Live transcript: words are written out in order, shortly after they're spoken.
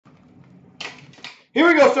Here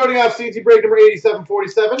we go, starting off CNC break number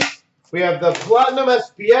 8747. We have the Platinum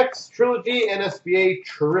SPX Trilogy and SBA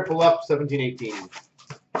Triple Up 1718.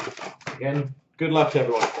 Again, good luck to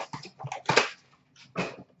everyone.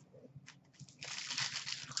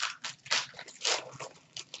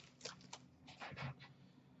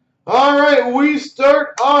 All right, we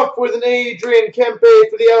start off with an Adrian Kempe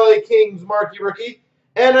for the LA Kings marquee rookie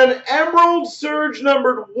and an Emerald Surge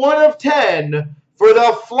numbered 1 of 10 for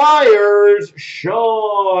the Flyers,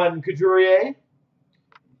 Sean Couturier.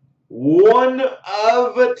 1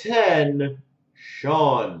 of 10,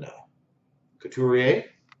 Sean Couturier.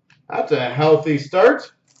 That's a healthy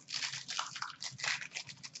start.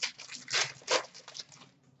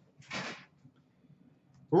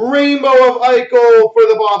 Rainbow of Eichel for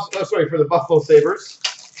the Buffalo Sabres.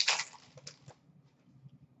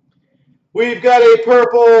 We've got a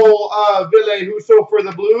purple Ville Husso for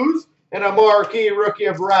the Blues and a marquee rookie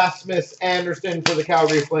of Rasmus Andersson for the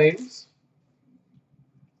Calgary Flames.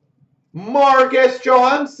 Marcus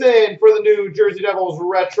Johansson for the New Jersey Devils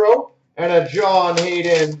retro and a John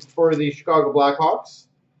Hayden for the Chicago Blackhawks.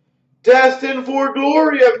 Destined for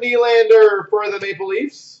Glory of Nylander for the Maple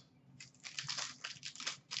Leafs.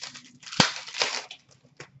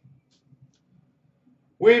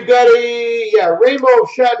 We've got a Rainbow of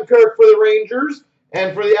Shattenkirk for the Rangers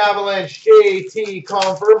and for the Avalanche, JT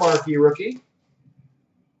Compher, marquee rookie.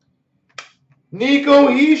 Nico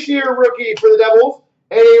Hischier rookie for the Devils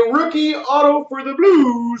and a rookie auto for the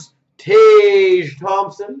Blues, Tage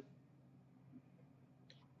Thompson.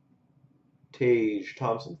 Tage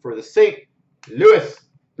Thompson for the St. Louis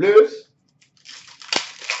Blues.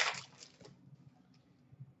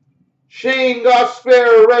 Shane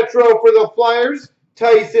Gosper retro for the Flyers.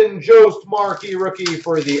 Tyson Jost marquee rookie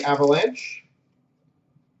for the Avalanche.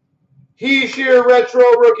 Hischier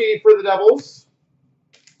retro rookie for the Devils.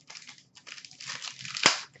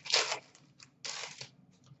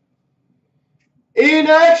 In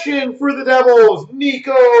action for the Devils,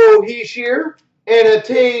 Nico Hischier and a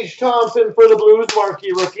Tage Thompson for the Blues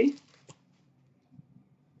marquee rookie.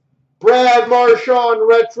 Brad Marchand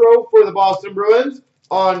retro for the Boston Bruins.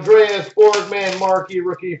 Andreas Borgman marquee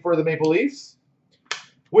rookie for the Maple Leafs.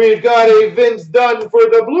 We've got a Vince Dunn for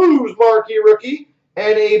the Blues marquee rookie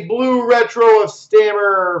and a blue retro of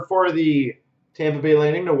Stammer for the Tampa Bay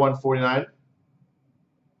Lightning to 149.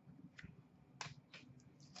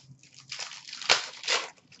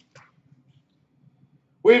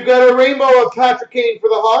 We've got a rainbow of Patrick Kane for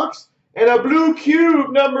the Hawks and a blue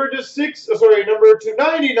cube number to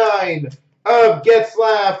 299 of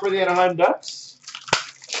Getzlaf for the Anaheim Ducks.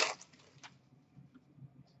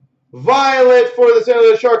 Violet for the San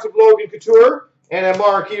Jose Sharks of Logan Couture and a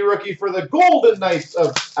marquee rookie for the Golden Knights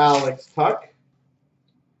of Alex Tuck.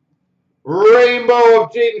 Rainbow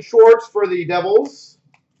of Jaden Schwartz for the Devils.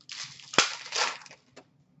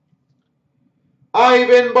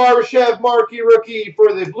 Ivan Barbashev marquee rookie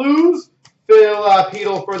for the Blues. Phil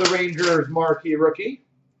Peedle for the Rangers marquee rookie.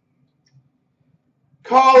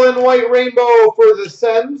 Colin White rainbow for the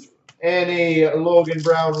Sens and a Logan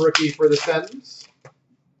Brown rookie for the Sens.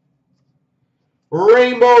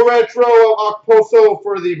 Rainbow retro of Okposo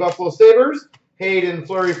for the Buffalo Sabres. Hayden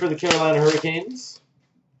Fleury for the Carolina Hurricanes.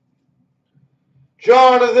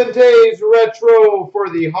 Jonathan Toews retro for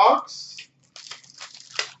the Hawks.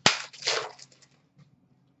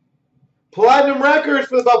 Platinum records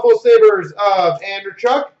for the Buffalo Sabres of Andrew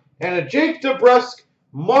Chuck and a Jake DeBrusk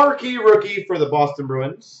marquee rookie for the Boston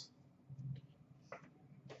Bruins.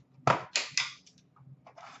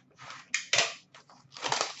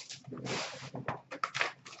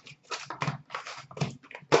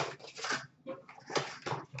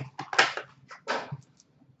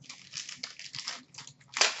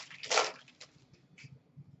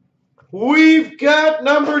 We've got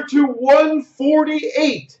number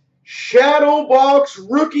 2/148 Shadow Box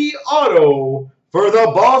rookie auto for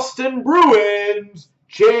the Boston Bruins,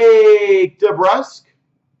 Jake DeBrusk.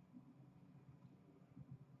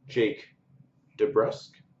 Jake DeBrusk.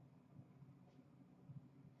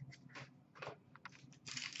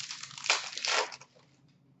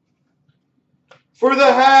 For the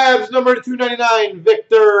Habs, number 299,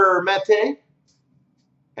 Victor Mete,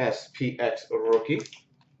 SPX rookie.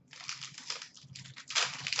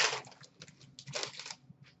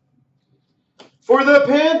 For the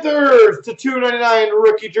Panthers, to 299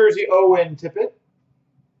 rookie jersey, Owen Tippett.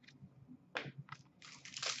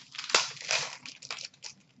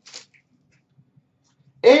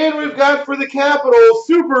 And we've got for the Capitals,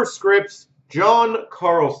 Superscripts, John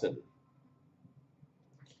Carlson.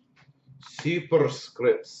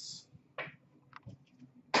 Superscripts.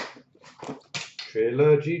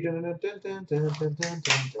 Trilogy. Dun, dun, dun, dun, dun, dun, dun,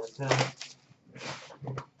 dun, dun.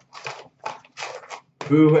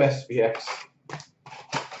 Boo, SPX.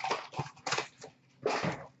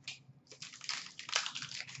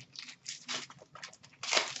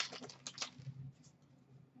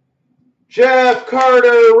 Jeff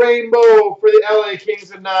Carter Rainbow for the LA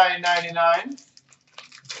Kings at $9.99.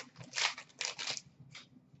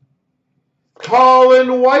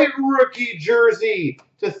 Colin White rookie jersey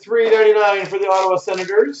to $3.99 for the Ottawa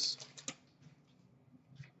Senators.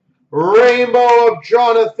 Rainbow of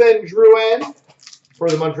Jonathan Drouin for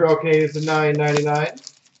the Montreal Canadiens at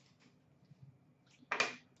 $9.99.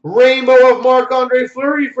 Rainbow of Marc-Andre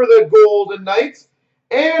Fleury for the Golden Knights.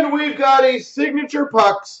 And we've got a signature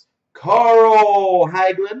pucks, Carl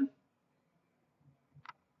Hagelin.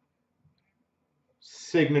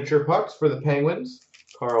 Signature pucks for the Penguins,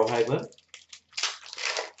 Carl Hagelin.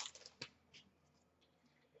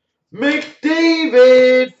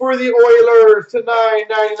 McDavid for the Oilers to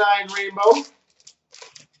 $9.99 Rainbow.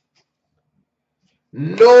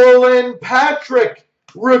 Nolan Patrick,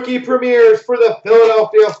 rookie premieres for the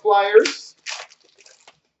Philadelphia Flyers.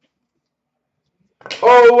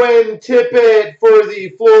 Owen Tippett for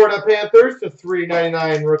the Florida Panthers to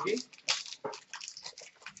 $3.99 rookie.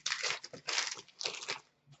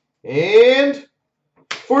 And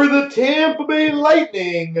for the Tampa Bay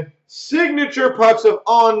Lightning, signature pucks of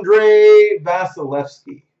Andrei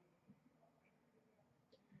Vasilevsky.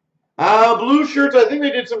 Blue Shirts, I think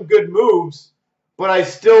they did some good moves, but I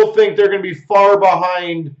still think they're going to be far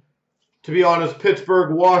behind, to be honest,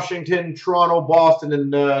 Pittsburgh, Washington, Toronto, Boston,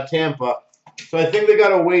 and Tampa. So I think they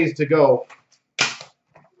got a ways to go.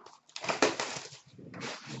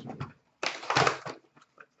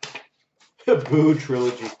 Boo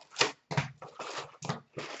Trilogy.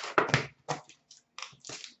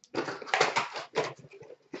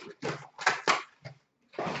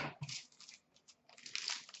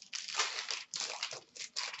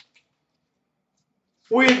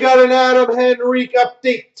 We've got an Adam Henrique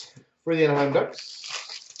update for the Anaheim Ducks.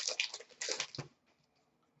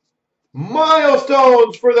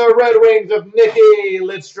 Milestones for the Red Wings of Nicky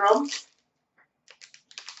Lidstrom.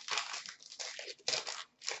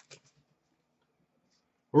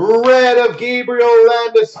 Red of Gabriel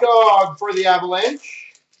Landeskog for the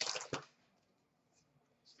Avalanche.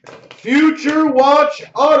 Future Watch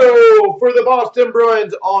Auto for the Boston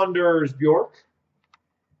Bruins, Anders Bjork.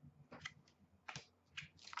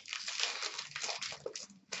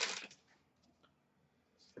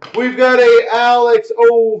 We've got a Alex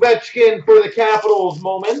Ovechkin for the Capitals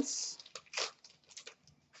moments.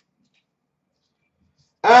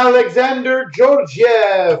 Alexander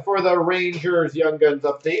Georgiev for the Rangers Young Guns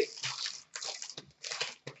update.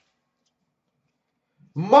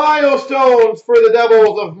 Milestones for the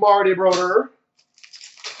Devils of Marty Brodeur.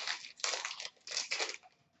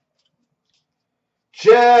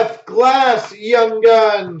 Jeff Glass Young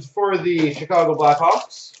Guns for the Chicago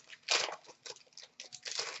Blackhawks.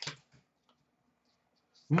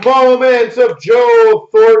 Moments of Joe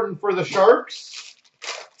Thornton for the Sharks.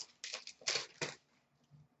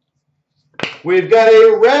 We've got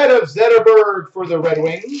a red of Zetterberg for the Red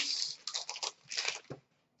Wings.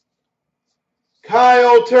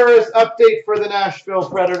 Kyle Turris update for the Nashville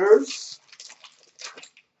Predators.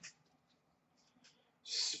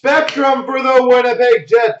 Spectrum for the Winnipeg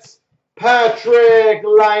Jets, Patrick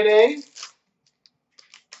Laine.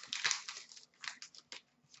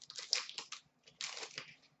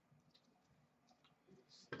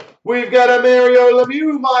 We've got a Mario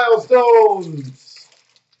Lemieux milestones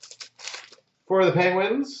for the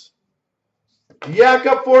Penguins.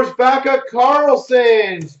 Jakob Forsbacka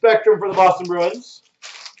Carlson Spectrum for the Boston Bruins.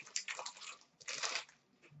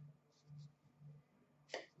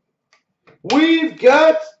 We've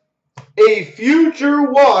got a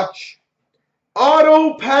Future Watch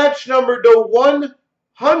auto patch number to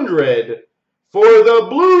 100 for the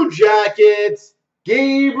Blue Jackets,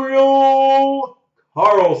 Gabriel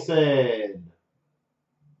Carlson.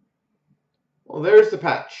 Well, there's the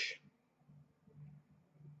patch.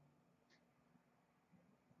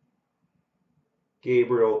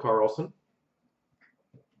 Gabriel Carlson.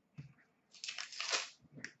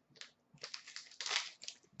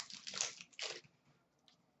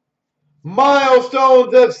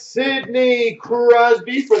 Milestones of Sidney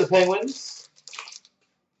Crosby for the Penguins.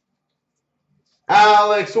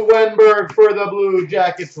 Alex Wenberg for the Blue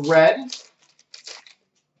Jackets red.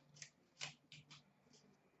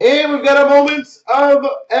 And we've got a moment of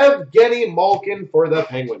Evgeny Malkin for the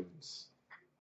Penguins.